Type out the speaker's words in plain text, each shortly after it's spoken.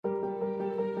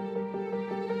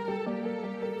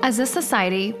As a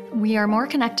society, we are more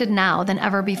connected now than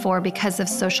ever before because of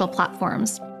social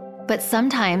platforms. But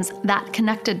sometimes that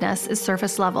connectedness is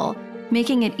surface level,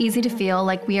 making it easy to feel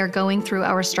like we are going through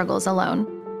our struggles alone.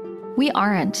 We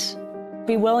aren't.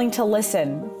 Be willing to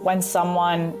listen when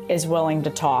someone is willing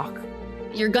to talk.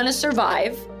 You're gonna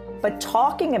survive. But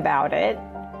talking about it,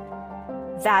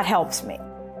 that helps me.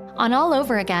 On All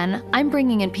Over Again, I'm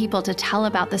bringing in people to tell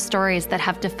about the stories that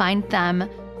have defined them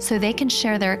so they can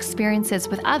share their experiences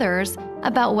with others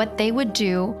about what they would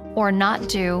do or not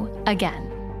do again.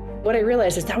 What I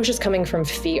realized is that was just coming from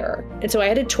fear. And so I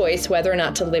had a choice whether or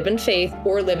not to live in faith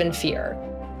or live in fear.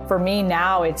 For me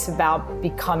now, it's about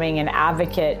becoming an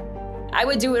advocate. I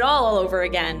would do it all over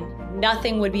again.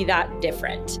 Nothing would be that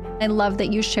different. I love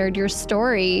that you shared your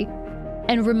story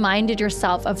and reminded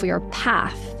yourself of your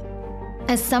path.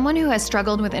 As someone who has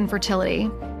struggled with infertility,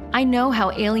 I know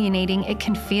how alienating it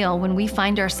can feel when we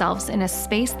find ourselves in a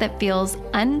space that feels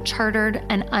uncharted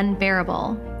and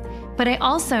unbearable. But I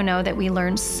also know that we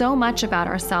learn so much about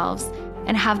ourselves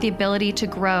and have the ability to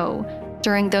grow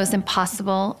during those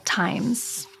impossible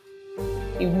times.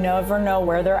 You never know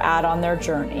where they're at on their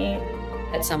journey.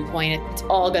 At some point, it's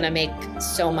all gonna make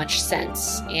so much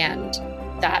sense, and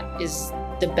that is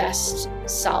the best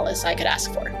solace I could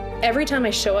ask for. Every time I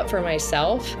show up for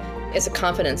myself is a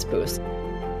confidence boost.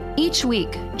 Each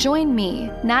week, join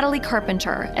me, Nathalie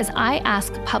Carpenter, as I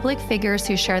ask public figures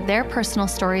who share their personal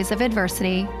stories of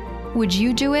adversity, would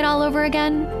you do it all over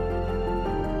again?